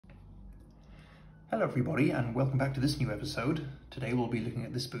Hello everybody and welcome back to this new episode. Today we'll be looking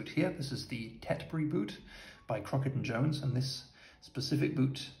at this boot here. This is the Tetbury Boot by Crockett and Jones, and this specific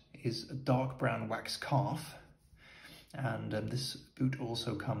boot is a dark brown wax calf. And this boot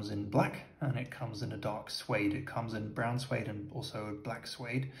also comes in black, and it comes in a dark suede. It comes in brown suede and also black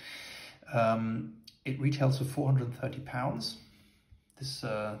suede. It retails for £430.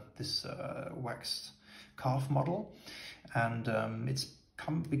 This waxed calf model, and it's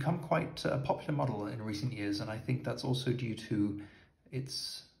become quite a popular model in recent years, and I think that's also due to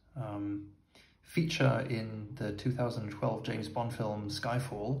its feature in the 2012 James Bond film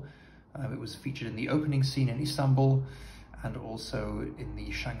Skyfall. It was featured in the opening scene in Istanbul and also in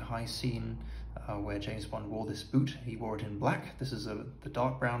the Shanghai scene where James Bond wore this boot. He wore it in black. This is the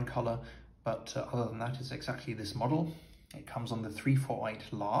dark brown color, but other than that, it's exactly this model. It comes on the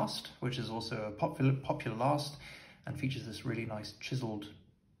 348 last, which is also a popular last, and features this really nice chiseled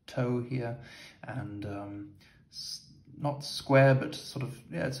toe here, and not square, but sort of,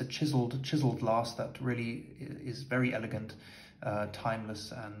 yeah, it's a chiseled last that really is very elegant,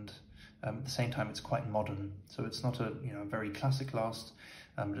 timeless, and at the same time it's quite modern. So it's not a very classic last,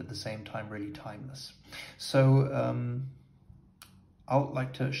 but at the same time really timeless. So I'll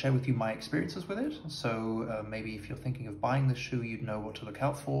like to share with you my experiences with it. So maybe if you're thinking of buying this shoe, you'd know what to look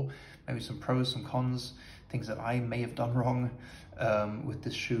out for, maybe some pros, some cons, things that I may have done wrong with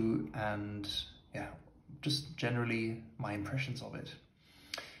this shoe, and yeah, just generally my impressions of it.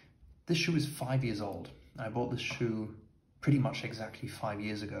 This shoe is 5 years old. I bought this shoe pretty much exactly 5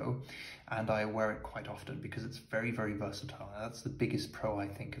 years ago, and I wear it quite often because it's very, very versatile. That's the biggest pro, I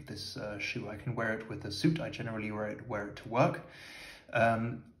think, of this shoe. I can wear it with a suit. I generally wear it to work.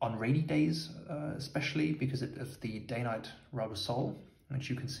 On rainy days, especially because of the day-night rubber sole, which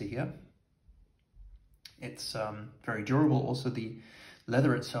you can see here. It's very durable. Also, the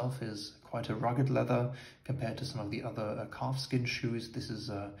leather itself is quite a rugged leather compared to some of the other calfskin shoes. This is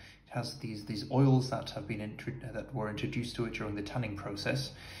it has these oils that have been that were introduced to it during the tanning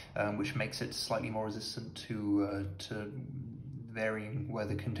process, which makes it slightly more resistant to varying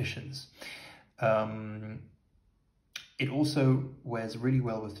weather conditions. It also wears really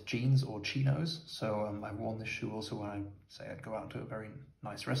well with jeans or chinos. So I've worn this shoe also when I say I'd go out to a very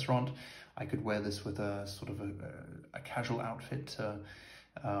nice restaurant. I could wear this with a sort of a casual outfit to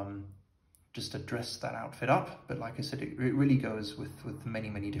just to dress that outfit up. But like I said, it really goes with many,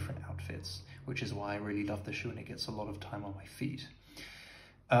 many different outfits, which is why I really love the shoe, and it gets a lot of time on my feet.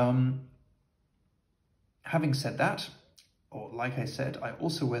 Having said that, or like I said, I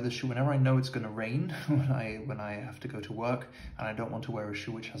also wear this shoe whenever I know it's going to rain, when I have to go to work and I don't want to wear a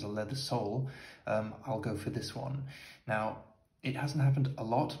shoe which has a leather sole. I'll go for this one. Now, it hasn't happened a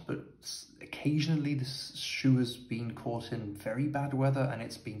lot, but occasionally this shoe has been caught in very bad weather and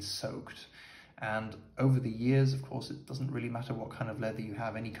it's been soaked. And over the years, of course, it doesn't really matter what kind of leather you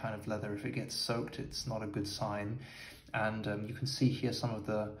have, any kind of leather, if it gets soaked, it's not a good sign. And you can see here some of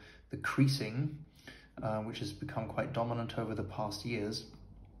the creasing, which has become quite dominant over the past years.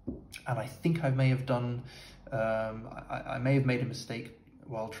 And I think I may have done, I may have made a mistake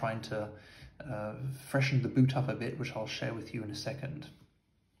while trying to freshen the boot up a bit, which I'll share with you in a second.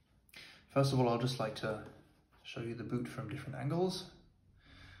 First of all, I'll just like to show you the boot from different angles,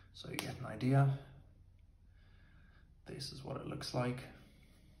 so you get an idea. This is what it looks like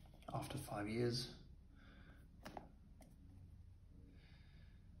after 5 years.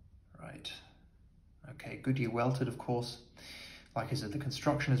 Right. Okay, Goodyear welted, of course. Like I said, the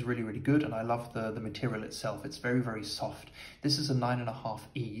construction is really, really good, and I love the material itself. It's very, very soft. This is a 9.5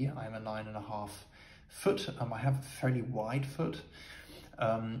 E. I'm a 9.5 foot. I have a fairly wide foot.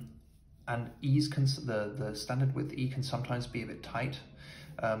 And E's the standard width E can sometimes be a bit tight.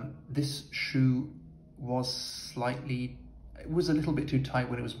 This shoe was it was a little bit too tight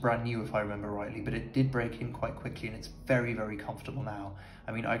when it was brand new, if I remember rightly, but it did break in quite quickly, and it's very, very comfortable now.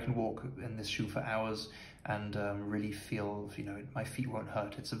 I mean, I can walk in this shoe for hours and really feel, my feet won't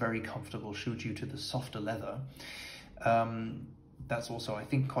hurt. It's a very comfortable shoe due to the softer leather. That's also, I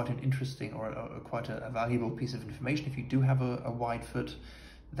think, quite an interesting or quite a valuable piece of information. If you do have a wide foot,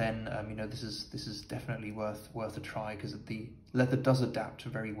 then this is definitely worth a try, because the leather does adapt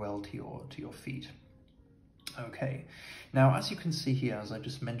very well to your feet. Okay, now as you can see here, as I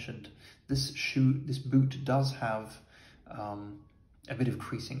just mentioned, this boot does have a bit of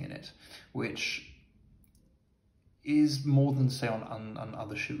creasing in it, which is more than, say, on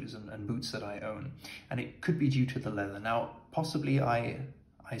other shoes and boots that I own, and it could be due to the leather. Now, possibly I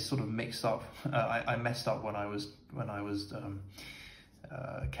sort of mixed up, I messed up when I was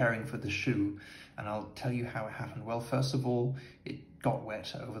caring for the shoe, and I'll tell you how it happened. Well, first of all, it got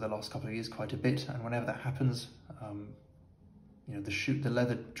wet over the last couple of years quite a bit, and whenever that happens, you know, the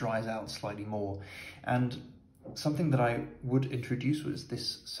leather dries out slightly more. And something that I would introduce was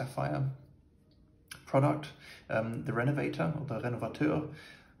this sapphire product, the Renovator, or the Renovateur,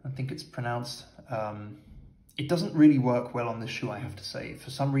 I think it's pronounced. It doesn't really work well on this shoe, I have to say. For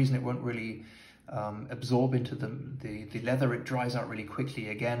some reason, it won't really absorb into the leather. It dries out really quickly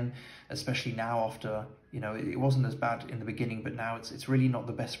again, especially now after, you know, it wasn't as bad in the beginning, but now it's really not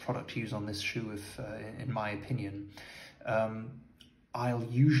the best product to use on this shoe, in my opinion. I'll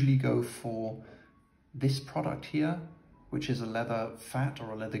usually go for this product here, which is a leather fat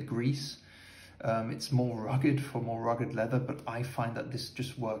or a leather grease. It's more rugged for more rugged leather, but I find that this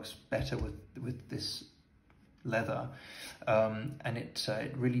just works better with this leather, and it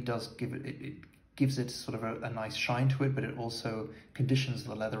really does give it gives it sort of a nice shine to it, but it also conditions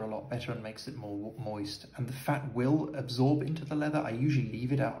the leather a lot better and makes it more moist. And the fat will absorb into the leather. I usually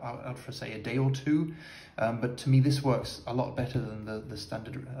leave it out for, say, a day or two, but to me this works a lot better than the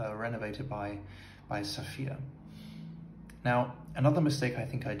standard Renovator by Saphir. Now, another mistake I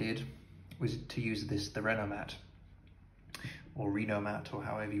think I did was to use the Renomat, or Renomat, or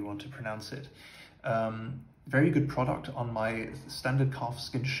however you want to pronounce it. Very good product on my standard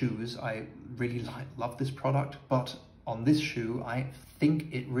calfskin shoes. I really love this product, but on this shoe, I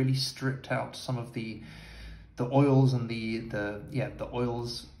think it really stripped out some of the oils and the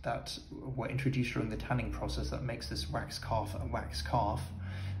oils that were introduced during the tanning process that makes this wax calf a wax calf.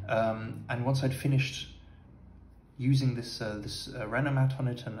 And once I'd finished using this Renomat on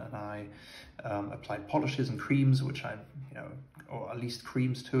it, and I applied polishes and creams, which I, you know, or at least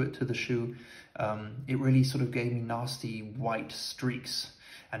creams to the shoe, it really sort of gave me nasty white streaks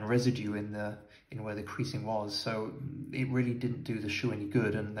and residue in where the creasing was. So it really didn't do the shoe any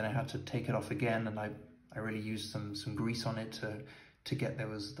good, and then I had to take it off again, and I really used some grease on it to get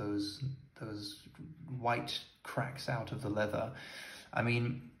those white cracks out of the leather. I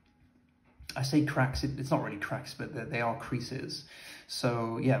mean, I say cracks, it's not really cracks, but they are creases.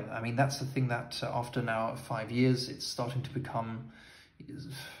 So yeah, I mean, that's the thing that after now 5 years, it's starting to become,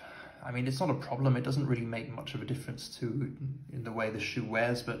 I mean, it's not a problem. It doesn't really make much of a difference in the way the shoe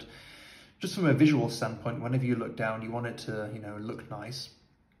wears, but just from a visual standpoint, whenever you look down, you want it to, you know, look nice.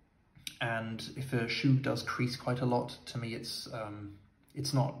 And if a shoe does crease quite a lot, to me, it's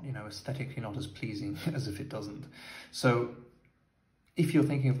not, you know, aesthetically not as pleasing as if it doesn't. So if you're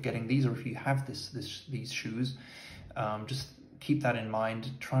thinking of getting these, or if you have these shoes, just keep that in mind.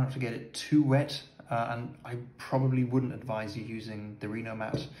 Try not to get it too wet, and I probably wouldn't advise you using the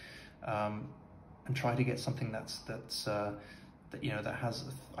Renomat, and try to get something that you know, that has,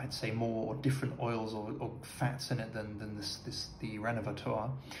 I'd say, more different oils or fats in it than the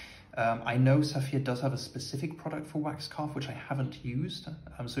Renovateur. I know Saphir does have a specific product for wax calf, which I haven't used.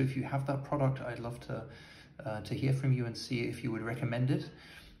 So if you have that product, I'd love to hear from you and see if you would recommend it.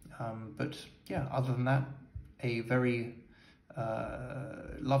 But yeah, other than that, a very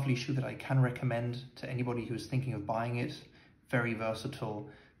lovely shoe that I can recommend to anybody who's thinking of buying it. Very versatile,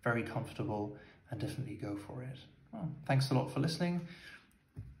 very comfortable, and definitely go for it. Well, thanks a lot for listening.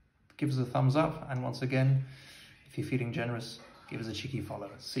 Give us a thumbs up, and once again, if you're feeling generous, give us a cheeky follow.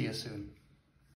 See you soon.